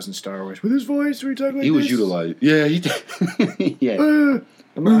this than he was in Star Wars. With his voice, we talk like he was utilized. Yeah, he did. Yeah.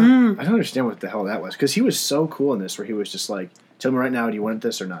 I don't understand what the hell that was because he was so cool in this, where he was just like, "Tell me right now, do you want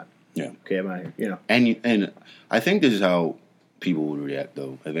this or not?" Yeah. Okay, I'm out here. And I think this is how people would react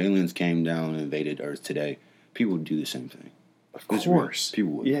though. If aliens came down and invaded Earth today, people would do the same thing. Of course.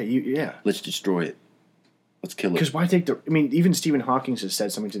 People would. Yeah. Let's destroy it. Let's kill it. Because why take even Stephen Hawking has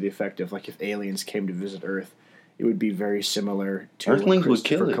said something to the effect of, like, if aliens came to visit Earth, it would be very similar to Earthlings when would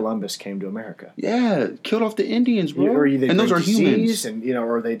kill it. Columbus came to America. Yeah, killed off the Indians, bro. And those are humans. And,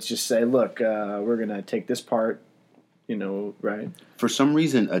 or they'd just say, look, we're going to take this part, right? For some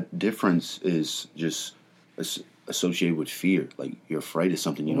reason, a difference is just associated with fear. Like, you're afraid of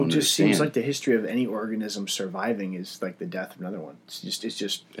something you don't understand. It just seems like the history of any organism surviving is like the death of another one. It's just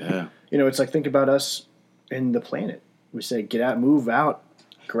it's like, think about us and the planet. We say, get out, move out,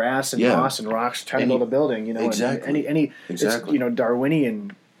 grass and moss and rocks, trying to build a building, Exactly. Exactly. It's,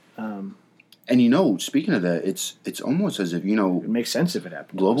 Darwinian. And speaking of that, it's almost as if, it makes sense if it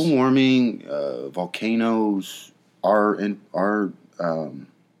happens. Global warming, volcanoes,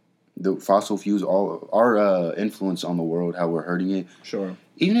 the fossil fuels, all our influence on the world, how we're hurting it. Sure.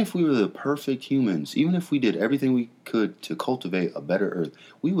 Even if we were the perfect humans, even if we did everything we could to cultivate a better Earth,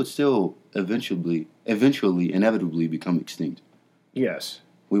 we would still eventually, inevitably become extinct. Yes.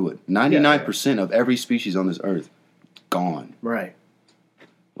 We would. 99% of every species on this Earth, gone. Right.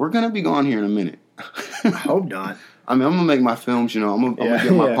 We're going to be gone here in a minute. I hope not. I mean, I'm going to make my films, I'm going to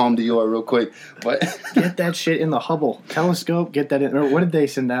get my Palme d'Or real quick. But get that shit in the Hubble telescope. Get that in. Or what did they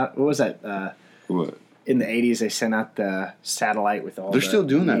send out? What was that? What? In the 80s, they sent out the satellite with all They're still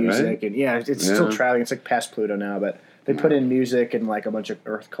doing that, right? And, it's still traveling. It's like past Pluto now, but they put in music and like a bunch of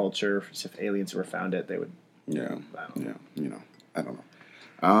Earth culture. If aliens ever found it, they would. Yeah. I don't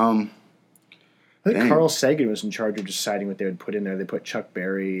know. I think Carl Sagan was in charge of deciding what they would put in there. They put Chuck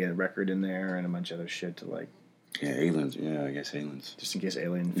Berry, a record in there, and a bunch of other shit to like. Yeah, aliens. Yeah, I guess aliens. Just in case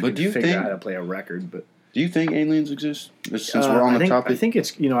aliens figure out how to play a record. But do you think aliens exist? Since we're on the topic, I think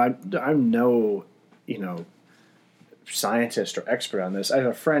it's I'm no scientist or expert on this. I have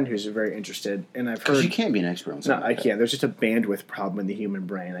a friend who's very interested, and I've heard you can't be an expert on something. No, I can't. There's just a bandwidth problem in the human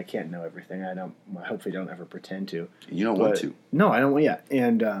brain. I can't know everything. I hopefully don't ever pretend to. You don't want to. No, I don't want. Yeah,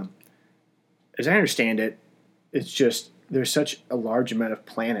 and as I understand it, it's just there's such a large amount of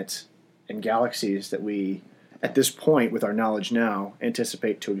planets and galaxies that we, at this point, with our knowledge now,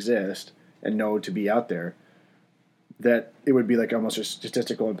 anticipate to exist and know to be out there, that it would be like almost a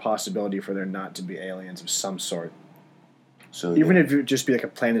statistical impossibility for there not to be aliens of some sort. So even if it would just be like a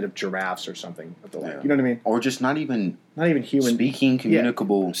planet of giraffes or something, you know what I mean? Or just not even human, speaking,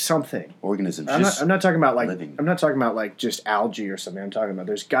 communicable something organisms. I'm not talking about like living. I'm not talking about like just algae or something. I'm talking about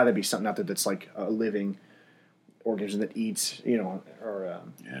there's got to be something out there that's like a living organism that eats, or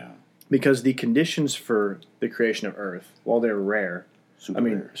because the conditions for the creation of Earth, while they're rare,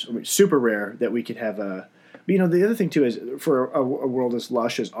 super rare that we could have a. But, the other thing too is for a world as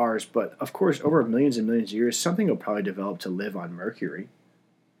lush as ours, but of course over millions and millions of years, something will probably develop to live on Mercury.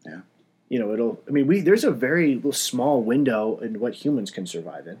 Yeah. There's a very little small window in what humans can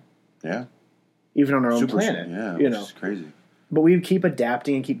survive in. Yeah. Even on our own planet. Yeah, which is crazy. But we keep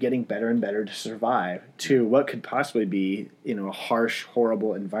adapting and keep getting better and better to survive to what could possibly be, a harsh,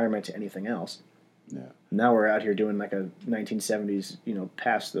 horrible environment to anything else. Yeah. Now we're out here doing like a 1970s,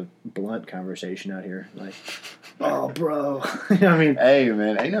 pass the blunt conversation out here. Like, oh, bro. Hey,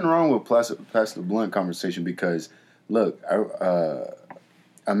 man, ain't nothing wrong with pass the blunt conversation because, look,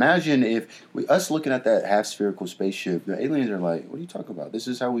 imagine if us looking at that half spherical spaceship, the aliens are like, what are you talking about? This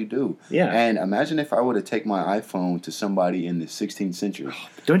is how we do. Yeah. And imagine if I were to take my iPhone to somebody in the 16th century.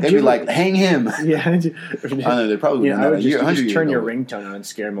 They'd be like, hang him. Yeah. I know, they probably would I would just turn years your ringtone on and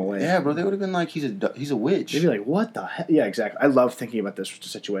scare them away. Yeah, bro, they would have been like, he's a witch. They'd be like, what the heck? Yeah, exactly. I love thinking about this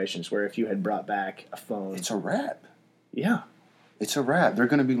situations where if you had brought back a phone. It's a wrap. Yeah. It's a wrap. They're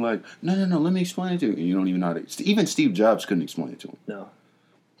going to be like, no, let me explain it to you. And you don't even know how to. Even Steve Jobs couldn't explain it to him. No.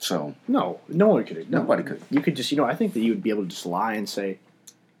 So. No one could. Nobody could. You could just, I think that you would be able to just lie and say,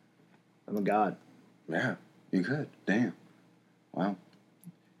 I'm a god. Yeah, you could. Damn. Wow.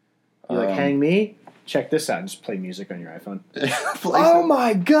 You hang me? Check this out and just play music on your iPhone. Oh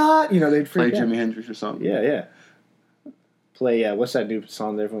my god! They'd freak play out. Jimi Hendrix or something. Yeah. Play, what's that new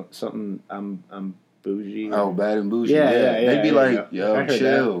song there? Something, I'm bougie. Oh, Bad and Bougie. Yeah. They'd be like, yo,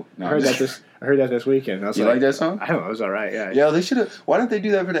 chill. I heard that this weekend. I was like that song? I don't know. It was all right. Yeah. Yeah, they should have. Why didn't they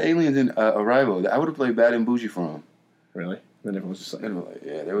do that for the aliens in Arrival? I would have played Bad and Bougie for them. Really? Then everyone was just like, they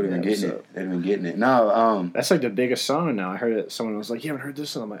would have been getting it. They'd have been getting it. No, that's like the biggest song now. I heard it. Someone was like, "You haven't heard this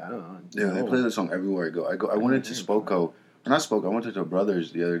song?" I'm like, "I don't know." Yeah, they play this song everywhere I go. I went into Spoko. When I spoke, I went to the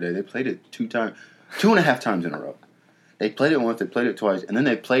Brothers the other day. They played it 2.5 times in a row. They played it once, they played it twice, and then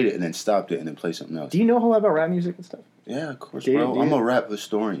they played it and then stopped it and then played something else. Do you know a whole lot about rap music and stuff? Yeah, of course, bro. I'm a rap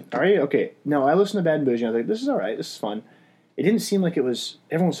historian. Are you? Okay. No, I listened to Bad and Bougie. I was like, this is all right. This is fun. It didn't seem like it was.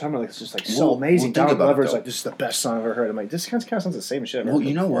 Everyone was talking about like it's just like so amazing. Donald Glover's like, this is the best song I've ever heard. I'm like, this kind of sounds the same shit. Well,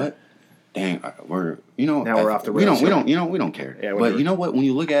 you know what? Dang, now we're off the rails. We don't care. Yeah, but you know what? When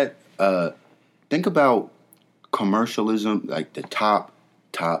you look at, think about commercialism, like the top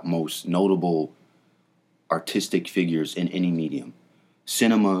most notable artistic figures in any medium,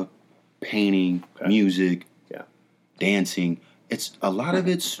 cinema, painting, music, dancing. It's a lot of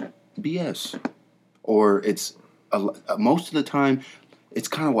it's BS, or it's most of the time it's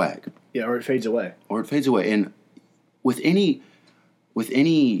kind of whack. Yeah, or it fades away. And with any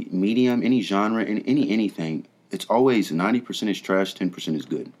medium, any genre, in anything, it's always 90% is trash, 10% is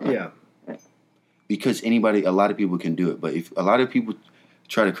good. Yeah. Because a lot of people can do it. But if a lot of people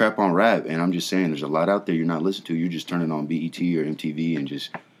try to crap on rap, and I'm just saying there's a lot out there you're not listening to, you're just turning on BET or MTV and just,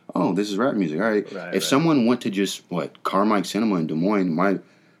 oh, this is rap music. All right. If someone went to just, Carmike Cinema in Des Moines, my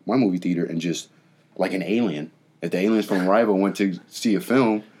movie theater, and just, like an alien, if the aliens from Arrival went to see a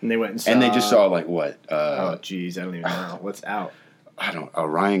film, and they went and saw, and they just saw, like, what? Oh, jeez, I don't even know. What's out? A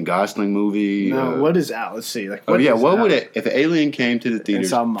Ryan Gosling movie. No, what is out? Let's see. Like, what would it, if an alien came to the theater,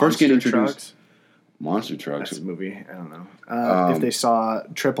 first get introduced? Trucks? Monster Trucks. That's a movie. I don't know. If they saw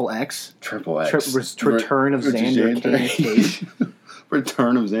Triple X. Return of Xander Cage.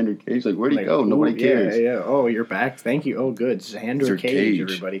 Return of Xander Cage. Like, where'd he go? Nobody cares. Yeah. Oh, you're back. Thank you. Oh, good. Xander Cage,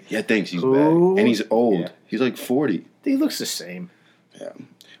 everybody. Yeah, thanks. He's back. And he's old. Yeah. He's like 40. He looks the same. Yeah.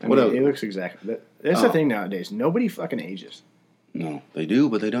 He looks exactly. That's the thing nowadays. Nobody fucking ages. No, they do,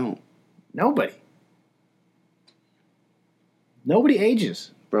 but they don't. Nobody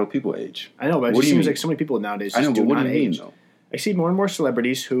ages. Bro, people age. I know, but it just seems like so many people nowadays just do not age. Though? I see more and more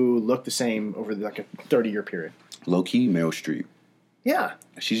celebrities who look the same over like a 30-year period. Low key, Meryl Streep. Yeah,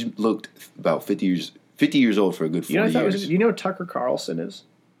 she's looked about 50 years old for a good 40 years. You know who Tucker Carlson is?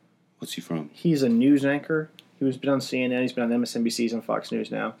 What's he from? He's a news anchor. He's been on CNN. He's been on MSNBC. He's on Fox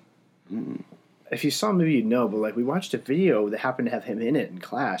News now. Mm. If you saw him, maybe you'd know. But like, we watched a video that happened to have him in it in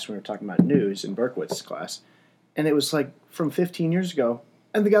class when we were talking about news in Berkowitz's class, and it was like from 15 years ago,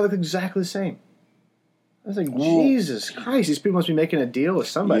 and the guy looked exactly the same. I was like, Jesus Christ! These people must be making a deal with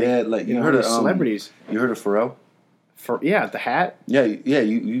somebody. Yeah, like you heard of celebrities. You heard of Pharrell? The hat. Yeah.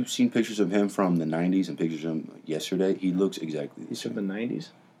 You've seen pictures of him from the '90s and pictures of him yesterday. He looks exactly the same. He's from the '90s.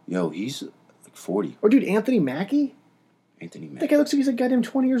 Yo, he's like 40. Oh, dude, Anthony Mackie. Anthony Mackie. That guy looks like he's a goddamn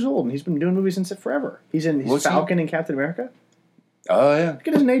 20 years old, and he's been doing movies since forever. He's in Falcon and Captain America. Oh, yeah. That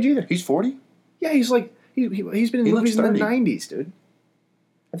guy doesn't age either. He's 40? Yeah, he's like, he's been in movies in the 90s, dude.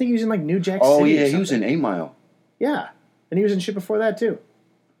 I think he was in, like, New Jack City. Oh, yeah, he was in 8 Mile. Yeah. And he was in shit before that, too.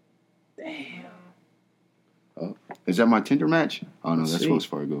 Damn. Oh, is that my Tinder match? Oh, no, that's Wells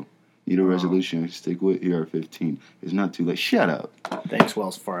Fargo. Need a resolution. Stick with ER15. It's not too late. Shut up. Thanks,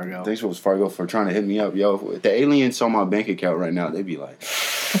 Wells Fargo. Thanks, Wells Fargo, for trying to hit me up. Yo, if the aliens saw my bank account right now, they'd be like,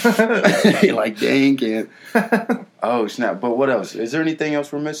 like, dang it. Oh, snap. But what else? Is there anything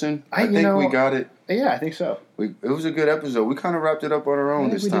else we're missing? I think we got it. Yeah, I think so. It was a good episode. We kind of wrapped it up on our own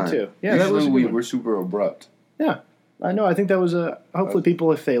this time. We did, too. Yeah, usually we're super abrupt. Yeah. I know. I think that was hopefully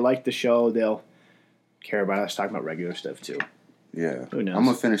people, if they like the show, they'll care about us talking about regular stuff, too. Yeah. Who knows? I'm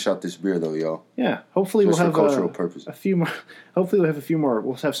going to finish out this beer, though, y'all. Yeah. Hopefully we'll have cultural purposes. A few more. Hopefully we'll have a few more.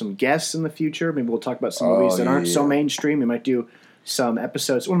 We'll have some guests in the future. Maybe we'll talk about some movies that aren't so mainstream. We might do some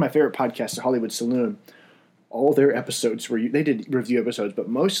episodes. One of my favorite podcasts, the Hollywood Saloon, all their episodes they did review episodes, but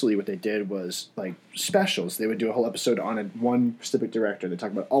mostly what they did was like specials. They would do a whole episode on one specific director. They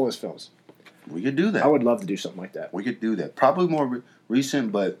talk about all his films. We could do that. I would love to do something like that. We could do that. Probably more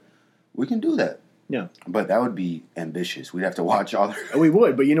recent, but we can do that. Yeah. But that would be ambitious. We'd have to watch all the... We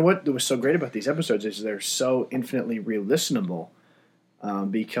would, but you know what was so great about these episodes is they're so infinitely re-listenable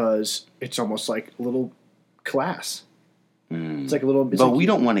because it's almost like a little class. It's like a little... But we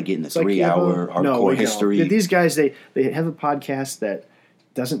don't want to get in the 3-hour hardcore history. Yeah, these guys, they have a podcast that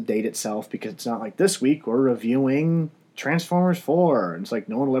doesn't date itself because it's not like this week we're reviewing Transformers 4. And it's like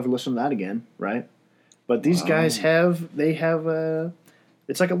no one will ever listen to that again, right? But these guys it's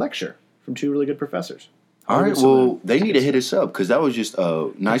like a lecture from two really good professors. All right, well, they need to hit us up because that was just a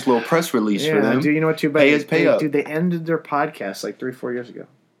nice little press release for them. Dude, you know what? Too bad. Pay up. Dude, they ended their podcast like 3-4 years ago.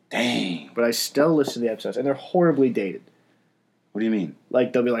 Dang. But I still listen to the episodes, and they're horribly dated. What do you mean?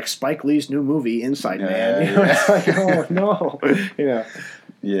 Like, they'll be like, Spike Lee's new movie, Inside Man. You know, it's like, oh, no.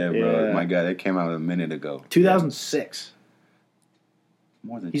 Yeah, bro. My God, that came out a minute ago. 2006.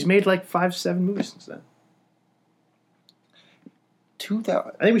 More than He's made like 5-7 movies since then.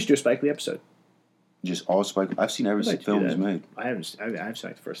 2000. I think we should do a Spike Lee episode. Just all Spike. I've seen every film he's made. I've seen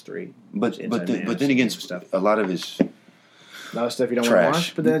like the first 3. But then again, a lot of his a lot of stuff you don't want to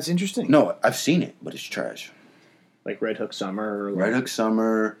watch, but then it's interesting. No, I've seen it, but it's trash. Like Red Hook Summer. Or Red Hook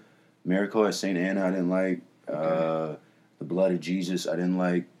Summer, Miracle at St. Anna, I didn't like. The Blood of Jesus, I didn't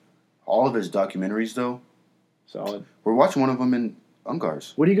like. All of his documentaries, though. Solid. We're watching one of them in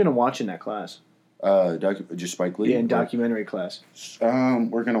Ungars. What are you going to watch in that class? Just Spike Lee. Yeah, in documentary class.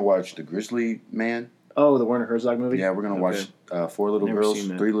 We're gonna watch The Grizzly Man. Oh, the Werner Herzog movie. Yeah, we're gonna watch 4 Little Girls,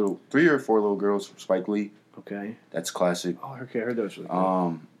 3 or 4 Little Girls from Spike Lee. Okay. That's classic. Oh, okay, I heard those. Really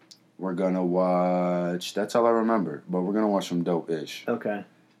good. We're gonna watch. That's all I remember, but we're gonna watch some dope-ish. Okay.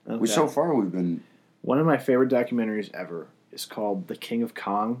 So far we've been. One of my favorite documentaries ever is called The King of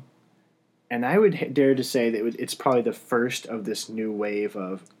Kong, and I would dare to say that it's probably the first of this new wave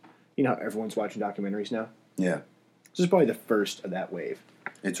of. You know how everyone's watching documentaries now? Yeah. This is probably the first of that wave.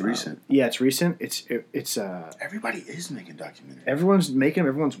 It's recent. Yeah, it's recent. It's everybody is making documentaries. Everyone's making them.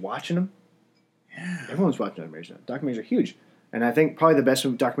 Everyone's watching them. Yeah. Everyone's watching documentaries now. Documentaries are huge. And I think probably the best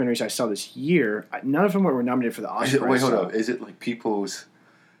documentaries I saw this year, none of them were nominated for the Oscar. Wait, hold up. Is it like people's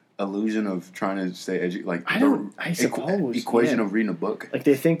illusion of trying to stay educated? Like I suppose. Equation of reading a book? Like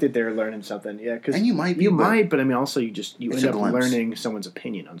they think that they're learning something. Yeah, and you might be. But I mean also you end up learning someone's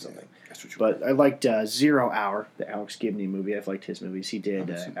opinion on something. Yeah, that's what but I liked 0 Hour, the Alex Gibney movie. I've liked his movies. He did,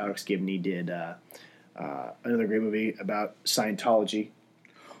 Alex Gibney did another great movie about Scientology.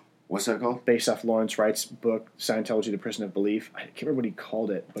 What's that called? Based off Lawrence Wright's book, Scientology: The Prison of Belief. I can't remember what he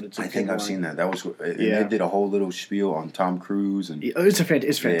called it, but I think I've seen that. That was They did a whole little spiel on Tom Cruise and it's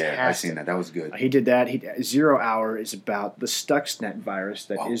fantastic. Yeah, I've seen that. That was good. He did that. 0 Hour is about the Stuxnet virus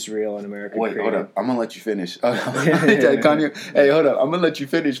that Israel and America created. Hold up. I'm gonna let you finish. Kanye. Hey, hold up. I'm gonna let you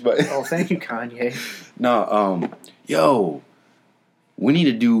finish, but thank you, Kanye. No, we need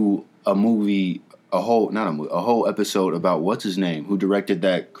to do a movie. A whole episode about what's his name, who directed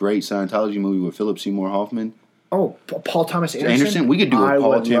that great Scientology movie with Philip Seymour Hoffman. Oh, Paul Thomas Anderson. We could do a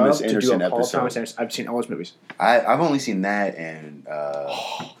Paul Thomas Anderson episode. Paul Thomas Anderson. I've seen all his movies. I've only seen that and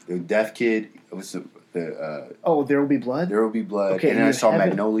the Deaf Kid. What's the There Will Be Blood. There Will Be Blood. Okay, and then I saw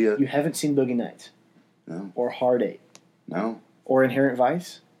Magnolia. You haven't seen Boogie Nights? No. Or Hard Eight? No. Or Inherent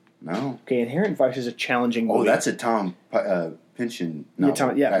Vice? No. Okay, Inherent Vice is a challenging movie. Oh, that's a Tom Pynchon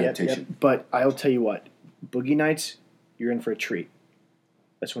novel. Yeah. But I'll tell you what. Boogie Nights, you're in for a treat.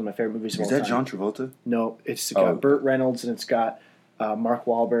 That's one of my favorite movies of all time. Is that John Travolta? No, it's got Burt Reynolds and it's got Mark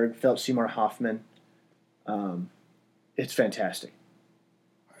Wahlberg, Philip Seymour Hoffman. It's fantastic.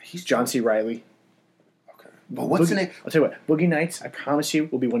 He's John C. Reilly. Okay. But what's the name? I'll tell you what. Boogie Nights, I promise you,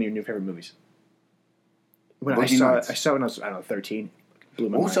 will be one of your new favorite movies. When I Boogie saw Nights. it when I was, I don't know, 13. Blew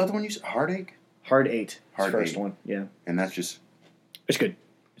my What was the mind. other one you said? Heartache? Hard 8. Hard First 8. one. Yeah. And that's just... It's good.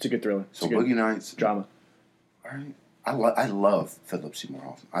 It's a good thriller. So it's a good Boogie Nights... drama. All right. I love Philip Seymour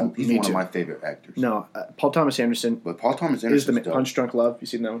Hoffman. He's Me one too. of my favorite actors. No, Paul Thomas Anderson But Paul Thomas is the Anderson's dope. Punch Drunk Love. You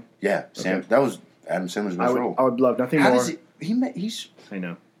seen that one? Yeah. Sam, Okay. that was Adam Sandler's best role. I would love nothing How more. does he... I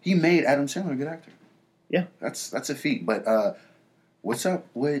know. He made Adam Sandler a good actor. Yeah. That's a feat. But what's up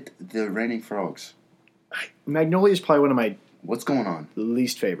with the Raining Frogs? Magnolia is probably one of my What's going on?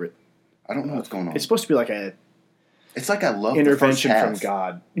 least favorite. I don't know what's going on. It's supposed to be like a It's like I love intervention the first from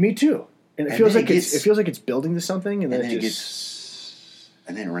half. God. Me too. And it And feels then like it it feels like it's building to something, and then And it then just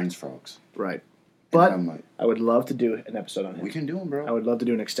and then it rains frogs. right. And But I'm like, I would love to do an episode on him. we can do them, bro. I would love to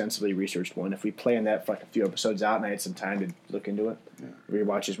do an extensively researched one. If we plan that for like a few episodes out, and I had some time to look into it,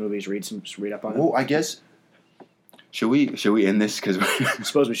 rewatch his movies, read up on it. Well, I guess should we end this because I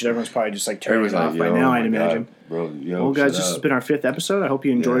suppose we should. Everyone's probably just like turning it everyone's off like, by yo, now. oh I'd my imagine. God, bro. Yo, Well, guys, shut this has up. been our 5th episode. I hope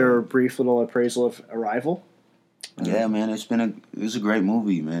you enjoyed Yeah. our brief little appraisal of Arrival. Yeah, man, it was a great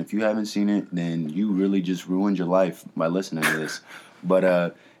movie, man. If you haven't seen it, then you really just ruined your life by listening to this.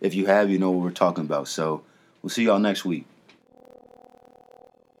 But if you have, you know what we're talking about. So we'll see y'all next week.